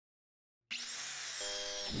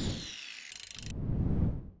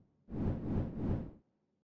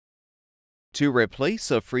To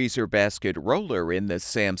replace a freezer basket roller in the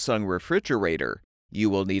Samsung refrigerator, you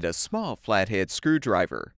will need a small flathead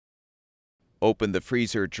screwdriver. Open the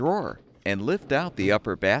freezer drawer and lift out the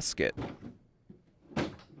upper basket.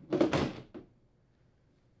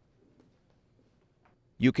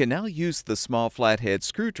 You can now use the small flathead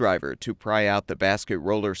screwdriver to pry out the basket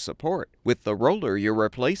roller support with the roller you're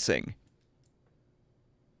replacing.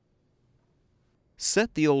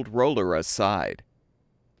 Set the old roller aside.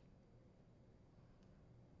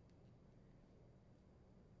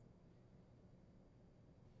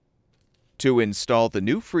 To install the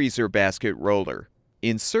new freezer basket roller,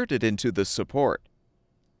 insert it into the support.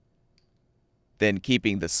 Then,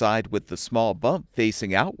 keeping the side with the small bump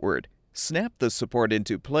facing outward, snap the support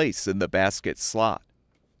into place in the basket slot.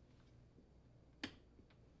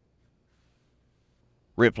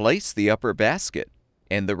 Replace the upper basket,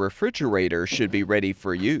 and the refrigerator should be ready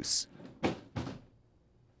for use.